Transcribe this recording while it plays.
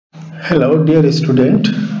Hello, dear student.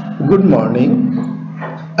 Good morning.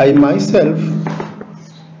 I myself,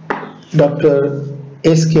 Dr.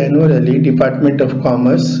 S.K. Anwar Ali, Department of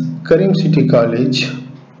Commerce, Karim City College.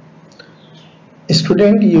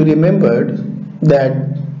 Student, you remembered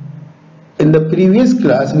that in the previous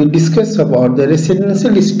class we discussed about the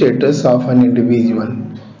residential status of an individual,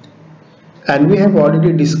 and we have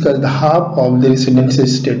already discussed half of the residential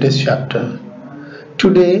status chapter.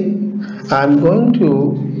 Today, I am going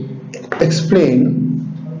to explain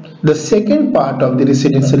the second part of the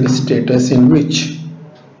residential status, in which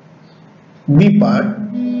B part,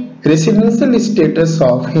 residential status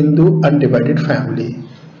of Hindu undivided family.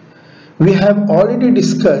 We have already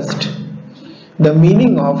discussed the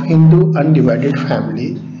meaning of Hindu undivided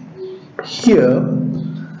family. Here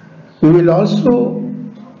we will also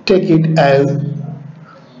take it as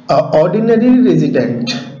an ordinary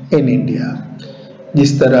resident in India.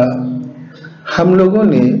 जिस तरह हम लोगों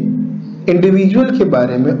ने individual के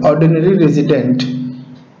बारे में ordinary resident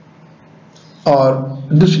और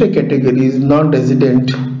दूसरे कैटेगरीज नॉन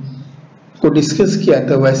रेजिडेंट को डिस्कस किया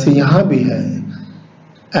था, वैसे यहाँ भी है.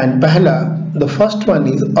 एंड पहला, the first one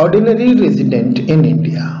is ordinary resident in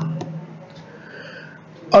India.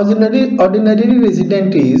 Ordinary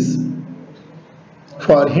resident is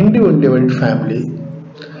for Hindu undivided family.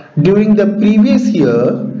 During the previous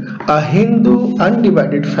year, a Hindu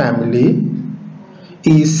undivided family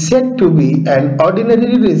is said to be an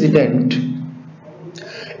ordinary resident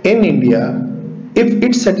in India if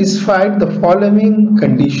it satisfied the following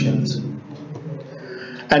conditions.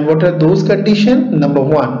 And what are those conditions? Number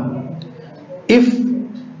one, if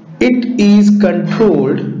it is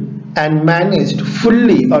controlled and managed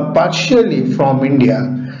fully or partially from India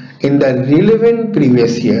in the relevant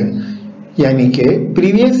previous year. यानी कि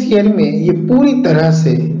previous year में ये पूरी तरह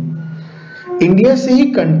से India से ही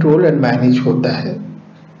control and manage होता है.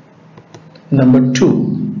 Number two,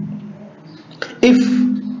 if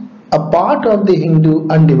a part of the Hindu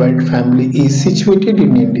undivided family is situated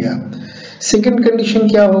in India. Second condition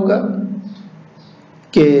क्या होगा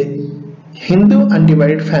कि हिंदू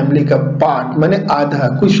अनडिवाइडेड फैमिली का पार्ट माने आधा,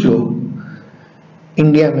 कुछ लोग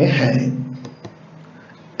इंडिया में है.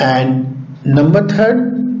 And number third,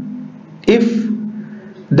 if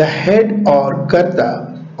the head or karta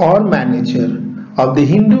or manager of the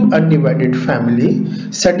Hindu undivided family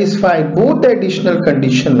satisfy both the additional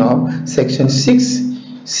condition of section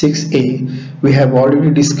 6(a). We have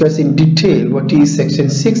already discussed in detail what is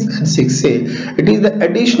section 6 and 6(a). It is the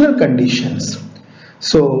additional conditions.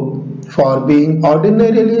 So for being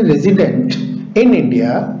ordinarily resident in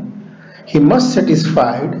India, he must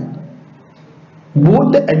satisfy both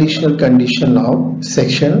the additional condition of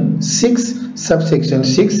section 6 subsection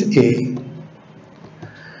 6(a).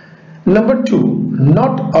 Number two,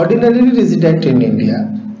 not ordinarily resident in India.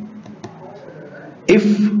 If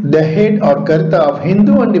the head or karta of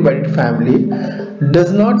Hindu undivided family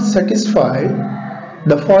does not satisfy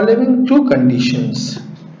the following two conditions.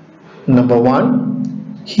 Number one,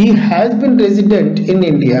 he has been resident in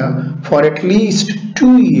India for at least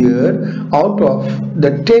 2 years out of the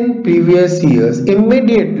 10 previous years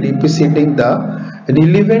immediately preceding the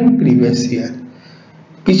relevant previous year.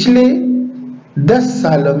 पिछले 10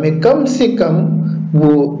 सालों में कम से कम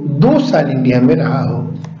वो 2 साल India में रहा हो.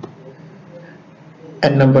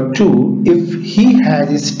 And number two, if he has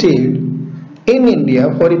stayed in India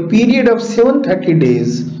for a period of 730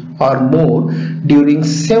 days or more during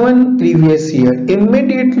 7 previous year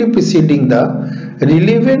immediately preceding the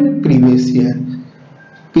relevant previous year.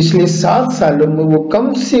 पिछले 7 सालों में वो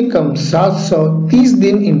कम से कम 730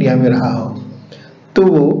 दिन इंडिया में रहा हो, तो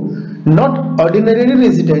वो not ordinary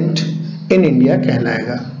resident in India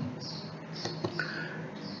कहलाएगा.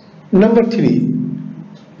 Number 3,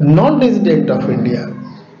 non resident of India.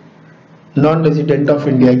 Non resident of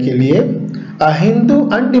India के लिए a Hindu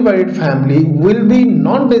undivided family will be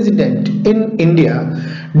non-resident in India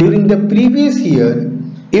during the previous year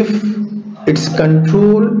if its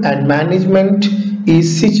control and management is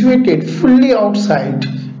situated fully outside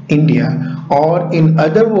India, or in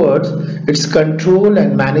other words, its control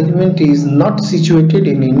and management is not situated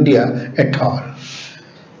in India at all.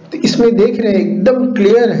 तो इसमें देख रहे हैं एकदम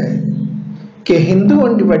clear है कि Hindu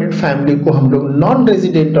undivided family को हम लोग नॉन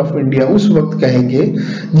रेजिडेंट ऑफ इंडिया उस वक्त कहेंगे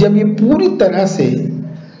जब ये पूरी तरह से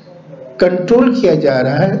कंट्रोल किया जा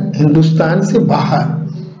रहा है हिंदुस्तान से बाहर,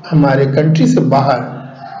 हमारे कंट्री से बाहर,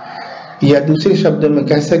 या दूसरे शब्दों में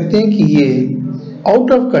कह सकते हैं कि ये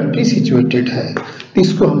आउट ऑफ कंट्री सिचुएटेड है, तो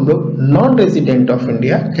इसको हम लोग नॉन रेजिडेंट ऑफ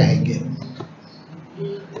इंडिया कहेंगे.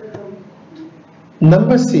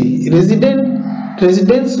 Number C,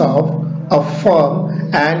 residence of a firm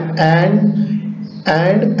and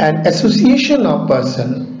and an association of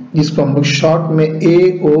person, जिसको हम लोग शॉर्ट में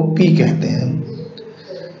AOP कहते हैं।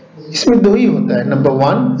 इसमें दो ही होता है। Number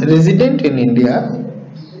 1, resident in India,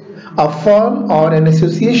 a firm or an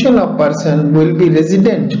association of person will be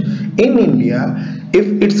resident in India if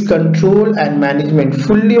its control and management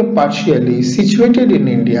fully or partially situated in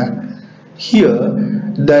India. Here,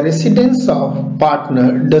 the residence of partner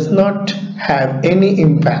does not have any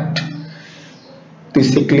impact. तो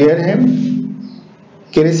इससे clear है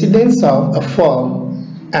कि residence of a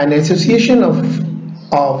firm and association of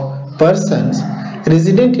persons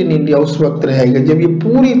resident in India उस वक्त रहेगा जब ये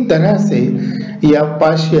पूरी तरह से या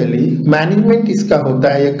पार्शियली मैनेजमेंट इसका होता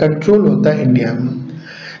है या कंट्रोल होता है इंडिया में।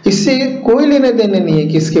 इससे कोई लेना देना नहीं है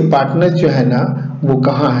कि इसके पार्टनर जो है ना वो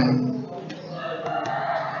कहाँ है।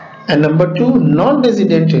 And number 2, non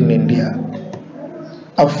resident in India,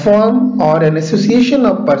 a firm or an association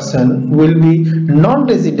of person will be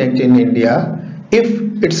non-resident in India if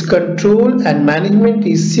its control and management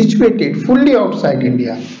is situated fully outside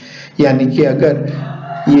India. यानी कि अगर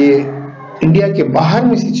ये इंडिया के बाहर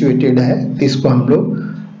में सिचुएटेड है तो इसको हम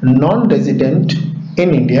लोग नॉन रेजिडेंट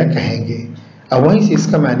इन इंडिया कहेंगे और वहीं से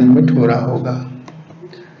इसका मैनेजमेंट हो रहा होगा।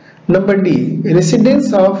 Number D,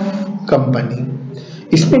 residence of company,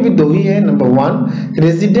 इसमें भी दो ही है। Number 1,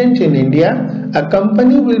 resident in India, a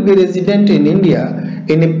company will be resident in India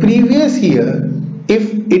in A previous year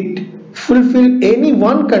if it fulfil any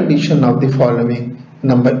one condition of the following.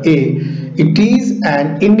 Number A, it is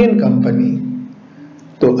an Indian company,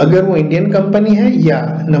 तो अगर वो Indian company है,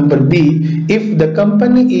 या number B, if the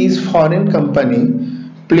company is foreign company,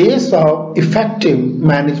 place of effective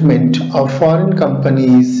management of foreign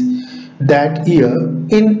companies that year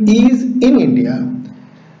is in India.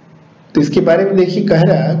 तो इसके बारे में देखिए, कह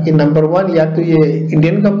रहा कि नंबर 1, या तो ये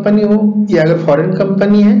इंडियन कंपनी हो या अगर फॉरेन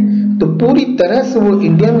कंपनी है तो पूरी तरह से वो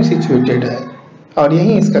इंडिया में सिचुएटेड है और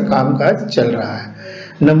यहीं इसका कामकाज चल रहा है।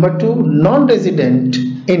 Number 2, non resident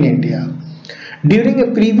in India, during A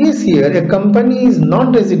previous year A company is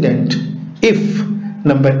non resident if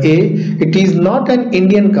number A, it is not an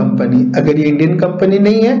Indian company, अगर ये इंडियन कंपनी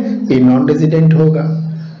नहीं है तो ये नॉन रेजिडेंट होगा।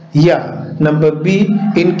 या number B,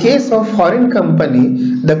 in case of foreign company,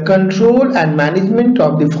 the control and management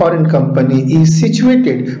of the foreign company is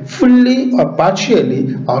situated fully or partially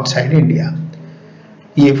outside India.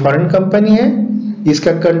 ये foreign company है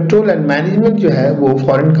जिसका कंट्रोल एंड मैनेजमेंट जो है वो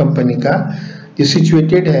फॉरेन कंपनी का जो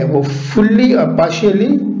सिचुएटेड है वो फुल्ली और पार्शियली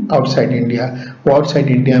आउटसाइड इंडिया, वो आउटसाइड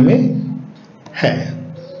इंडिया में है।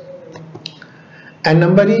 And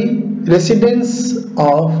number E, residence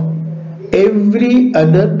of every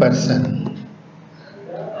other person.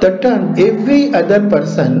 The term every other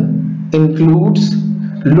person includes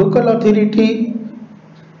local authority,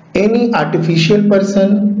 any artificial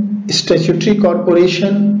person, statutory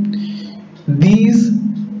corporation. These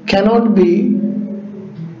cannot be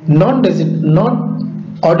not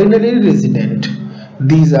ordinary resident.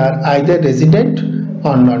 These are either resident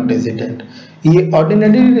or non-resident. ये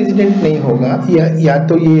ordinary resident नहीं होगा, या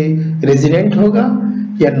तो ये resident होगा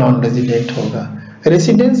या non-resident होगा।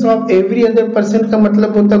 Residence of every other person का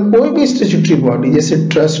मतलब होता है कोई भी स्टैट्यूटरी बॉडी, जैसे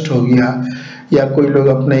ट्रस्ट हो गया या कोई लोग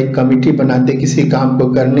अपना एक कमिटी बनाते किसी काम को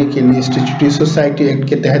करने के लिए, स्टैट्यूटरी सोसाइटी एक्ट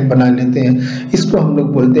के तहत बना लेते हैं, इसको हम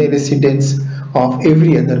लोग बोलते हैं residence of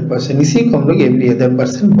every other person. इसी को हम लोग एवरी अदर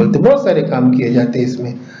पर्सन बोलते हैं। बहुत सारे काम किए जाते हैं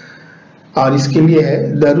इसमें, और इसके लिए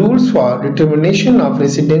है the rules for determination of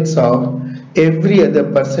residence of every other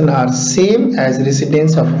person are same as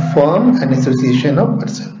residence of firm and association of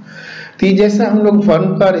person. तो जैसा हम लोग फर्म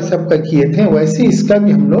का ये सब का किए थे वैसे इसका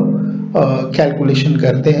भी हम लोग कैलकुलेशन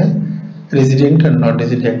करते हैं रेजिडेंट और नॉन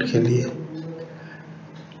रेजिडेंट के लिए।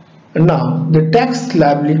 Now the tax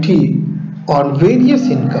liability on various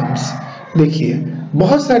incomes, देखिए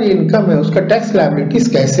बहुत सारी इनकम है उसका टैक्स लायबिलिटीज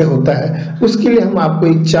कैसे होता है उसके लिए हम आपको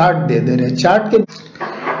एक चार्ट दे रहे हैं। चार्ट के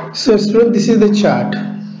so student, this is the chart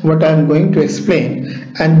what I am going to explain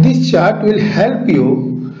and this chart will help you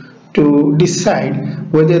to decide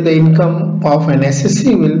whether the income of an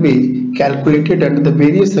assessee will be calculated under the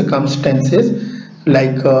various circumstances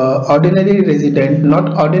like ordinary resident, not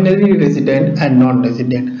ordinary resident and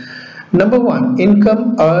non-resident. Number 1,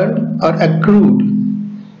 income earned or accrued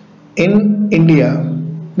in India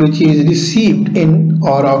which is received in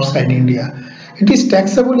or outside India. It is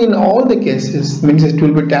taxable in all the cases, means it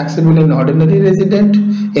will be taxable in ordinary resident,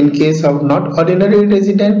 in case of not ordinary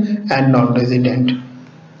resident and non-resident.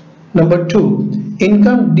 Number 2,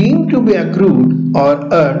 income deemed to be accrued or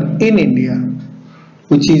earned in India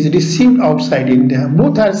which is received outside India.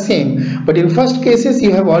 Both are same, but in first cases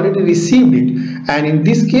you have already received it and in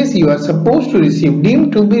this case you are supposed to receive.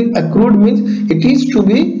 Deemed to be accrued means it is to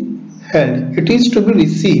be held, it is to be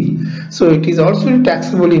received. So it is also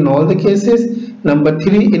taxable in all the cases. Number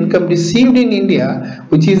 3, income received in India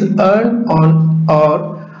which is earned on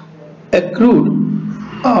or accrued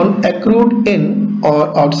in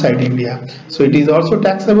or outside India. So it is also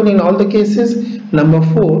taxable in all the cases. Number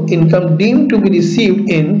 4, income deemed to be received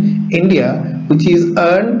in India which is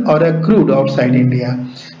earned or accrued outside India.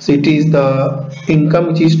 So it is the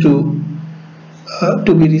income which is to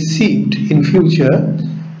be received in future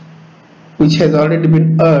which has already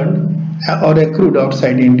been earned or accrued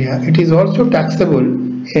outside India. It is also taxable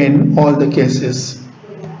in all the cases.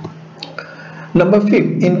 Number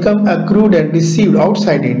 5, income accrued and received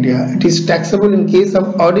outside India. It is taxable in case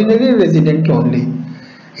of ordinary resident only.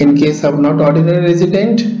 In case of not ordinary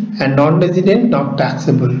resident and non-resident, not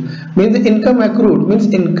taxable. Means the income accrued means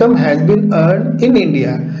income has been earned in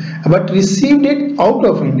India but received it out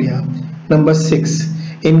of India. Number 6,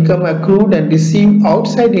 income accrued and received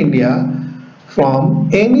outside India from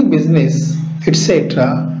any business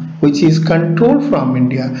etc. which is controlled from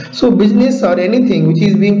India. So business or anything which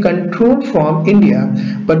is being controlled from India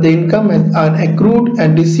but the income has accrued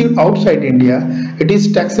and received outside India, it is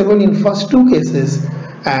taxable in first 2 cases,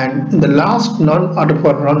 and the last for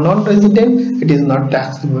non-resident it is not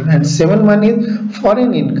taxable. And 7 one is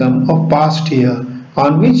foreign income of past year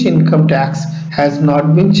on which income tax has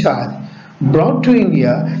not been charged, brought to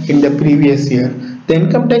India in the previous year. The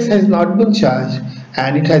income tax has not been charged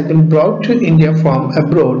and it has been brought to India from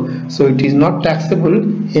abroad, so it is not taxable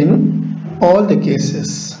in all the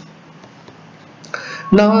cases.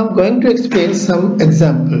 Now I am going to explain some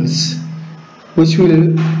examples which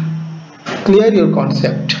will clear your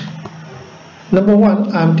concept. Number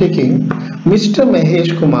 1, I am taking Mr.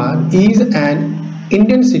 Mahesh Kumar is an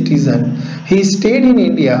Indian citizen. He stayed in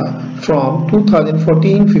India from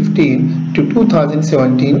 2014-15 to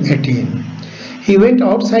 2017-18. He went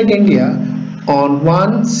outside India on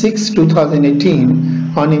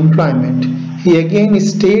 1/6/2018 on employment. He again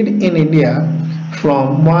stayed in India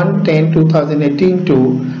from 1/10/2018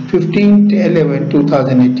 to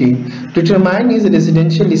 15/11/2018. Determine his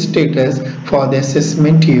residential status for the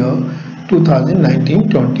assessment year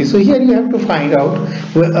 2019-20. So here you have to find out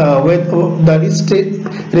the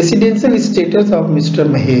residential status of Mr.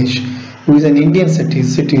 Mahesh, who is an Indian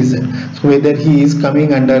citizen. So whether he is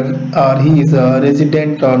coming under or he is a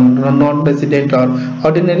resident or non-resident or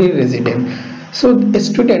ordinary resident. So a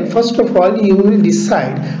student, first of all, you will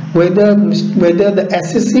decide whether the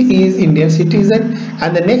assessee is Indian citizen,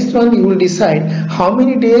 and the next one you will decide how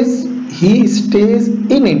many days he stays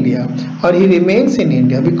in India or he remains in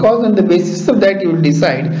India, because on the basis of that you will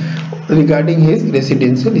decide regarding his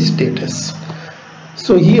residential status.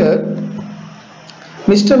 So here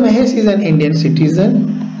Mr. Mahesh is an Indian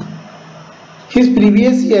citizen. His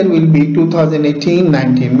previous year will be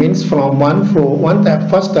 2018-19, means from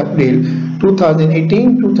 1st April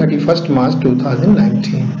 2018 to 31st March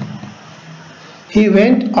 2019. He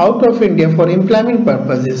went out of India for employment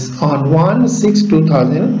purposes on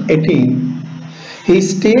 1/6/2018. He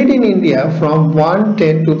stayed in India from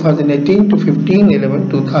 1/10/2018 to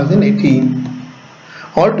 15/11/2018.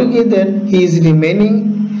 Altogether, he is remaining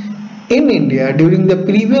in India during the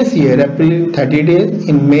previous year: April 30 days,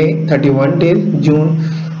 in May 31 days, June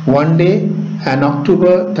 1 day, and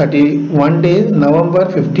October 31 days, November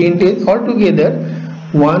 15 days, altogether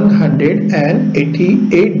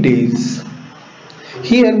 188 days.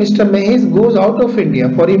 Here Mr. Mahesh goes out of India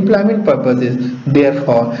for employment purposes.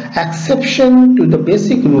 Therefore, exception to the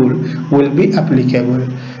basic rule will be applicable.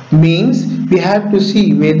 Means we have to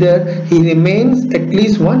see whether he remains at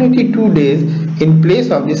least 182 days in place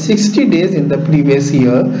of the 60 days in the previous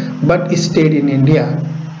year, but stayed in India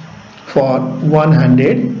for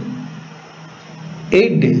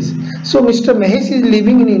 108 days. So Mr. Mahesh is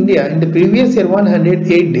living in India in the previous year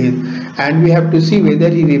 108 days, and we have to see whether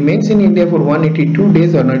he remains in India for 182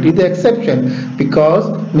 days or not. It is the exception because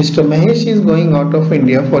Mr. Mahesh is going out of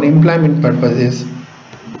India for employment purposes.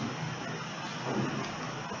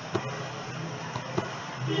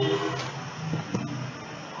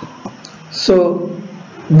 So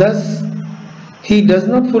thus he does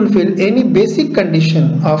not fulfill any basic condition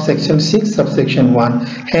of section 6 subsection 1.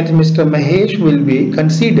 Hence Mr. Mahesh will be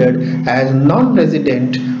considered as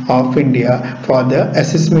non-resident of India for the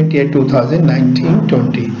assessment year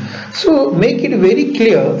 2019-20. So make it very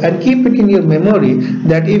clear and keep it in your memory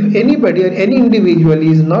that if anybody or any individual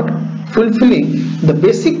is not fulfilling the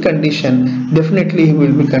basic condition, definitely he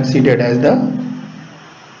will be considered as the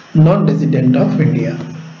non-resident of India.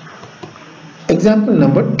 Example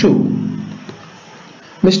number 2.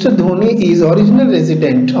 Mr. Dhoni is original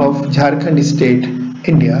resident of Jharkhand state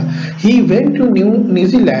India. He went to New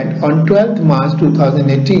Zealand on 12th March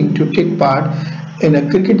 2018 to take part in a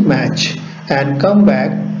cricket match and come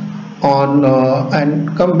back on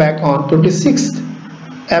 26th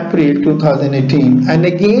April 2018 and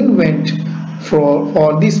again went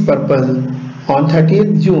for this purpose on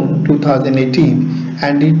 30th June 2018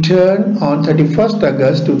 and returned on 31st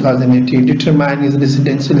August 2018 to determine his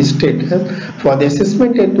residential status for the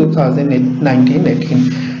assessment year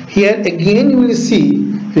 2019-18. Here again you will see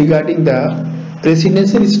regarding the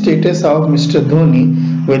residential status of Mr. Dhoni,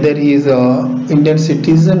 whether he is an Indian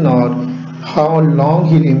citizen or how long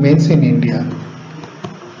he remains in India.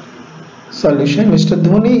 Solution: Mr.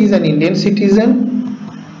 Dhoni is an Indian citizen.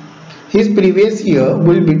 His previous year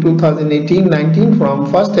will be 2018-19 from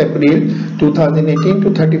 1st April 2018 to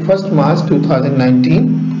 31st March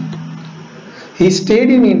 2019. He stayed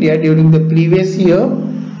in India during the previous year.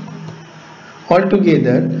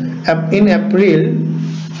 Altogether, in April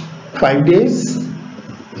 5 days,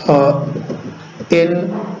 in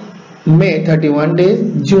May 31 days,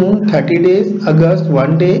 June 30 days, August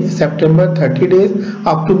 1 day, September 30 days,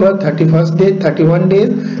 October 31st day, 31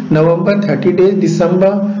 days, November 30 days,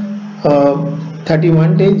 December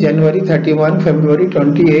 31 days, January 31, February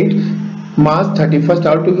 28, March 31st,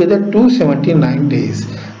 altogether 279 days.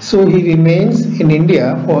 So he remains in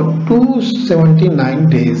India for 279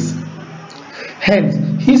 days. Hence,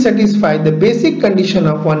 he satisfied the basic condition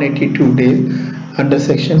of 182 days under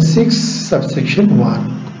section 6 subsection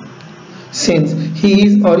 1. Since he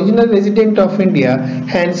is original resident of India,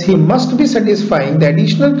 hence he must be satisfying the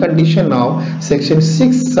additional condition of section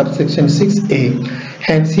 6 subsection 6a.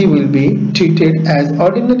 Hence he will be treated as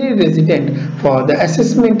ordinary resident for the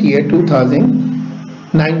assessment year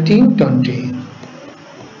 2019-20.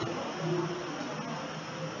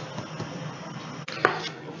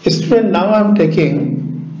 Student, now I am taking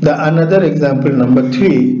another example number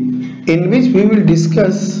 3, in which we will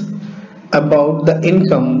discuss about the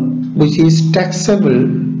income which is taxable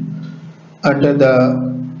under the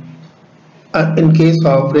in case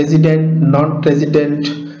of resident, non-resident,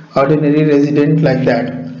 ordinary resident, like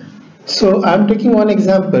that. So I am taking one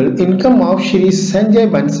example. Income of Shri Sanjay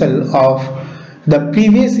Bansal of the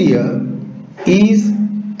previous year is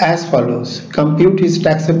as follows. Compute his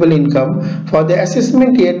taxable income for the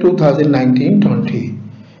assessment year 2019-20.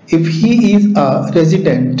 If he is a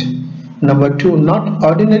resident, number 2 not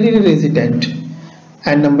ordinary resident,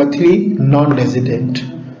 and number 3 non-resident.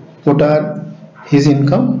 What are his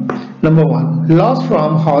income? Number 1, loss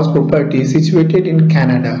from house property situated in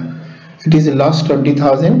Canada. It is a loss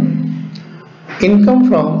 20,000. Income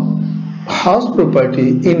from house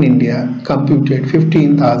property in India computed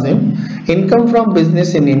 15,000. Income from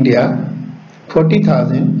business in India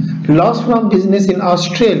 40,000. Loss from business in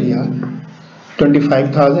Australia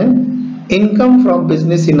 25,000. Income from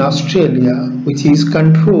business in Australia, which is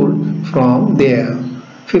controlled from there,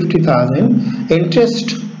 50,000.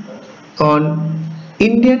 Interest on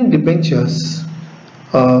Indian debentures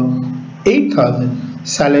 8,000.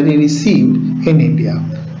 Salary received in India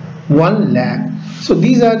 1 lakh. So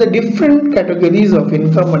these are the different categories of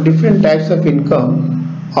income or different types of income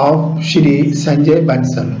of Shri Sanjay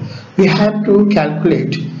Bansal. We have to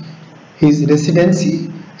calculate his residency,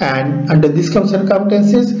 and under these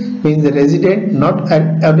circumstances means the resident, not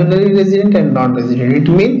an ordinary resident and non-resident. It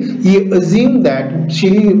means you assume that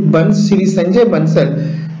Shri Sanjay Bansal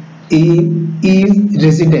is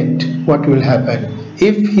resident. What will happen?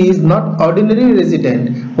 If he is not ordinary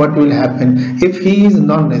resident, what will happen? If he is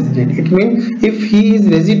non-resident, it means if he is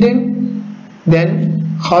resident, then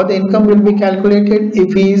how the income will be calculated?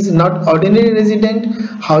 If he is not ordinary resident,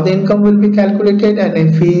 how the income will be calculated? And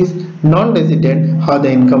if he is non-resident, how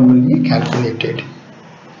the income will be calculated?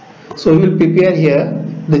 So we will prepare here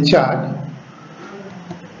the chart.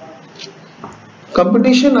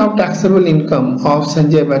 Computation of taxable income of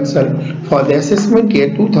Sanjay Bansal for the assessment year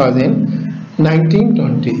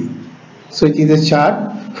 2019-20. So it is a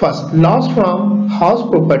chart. First, loss from house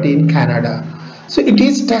property in Canada. So it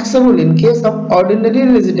is taxable in case of ordinary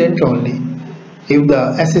resident only. If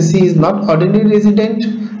the assessee is not ordinary resident,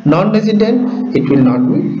 non-resident, it will not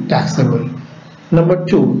be taxable. Number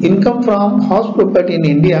 2, income from house property in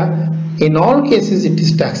India. In all cases it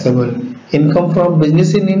is taxable. Income from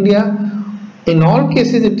business in India, in all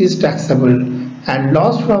cases it is taxable. And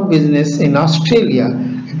loss from business in Australia,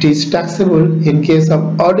 it is taxable in case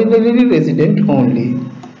of ordinary resident only.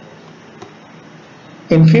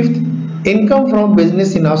 In 5th, income from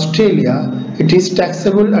business in Australia, it is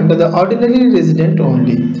taxable under the ordinary resident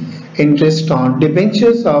only. Interest on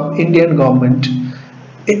debentures of Indian government,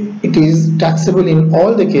 it is taxable in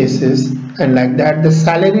all the cases and like that the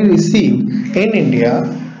salary received in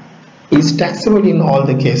India is taxable in all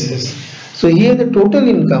the cases. So here the total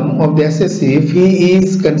income of the assessee, if he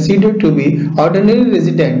is considered to be ordinary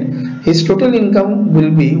resident, his total income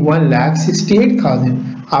will be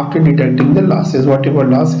 1,68,000 after deducting the losses, whatever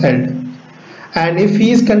loss held. And if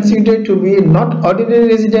he is considered to be not ordinary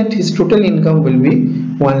resident, his total income will be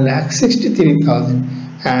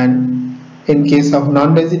 1,63,000. And in case of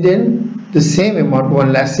non-resident, the same amount,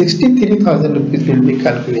 1,63,000 rupees will be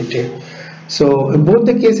calculated. So in both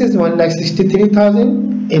the cases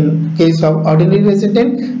 1,63,000, in case of ordinary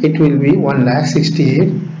resident it will be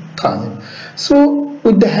 1,68,000. So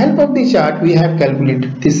with the help of the chart we have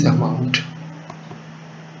calculated this amount.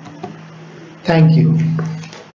 Thank you.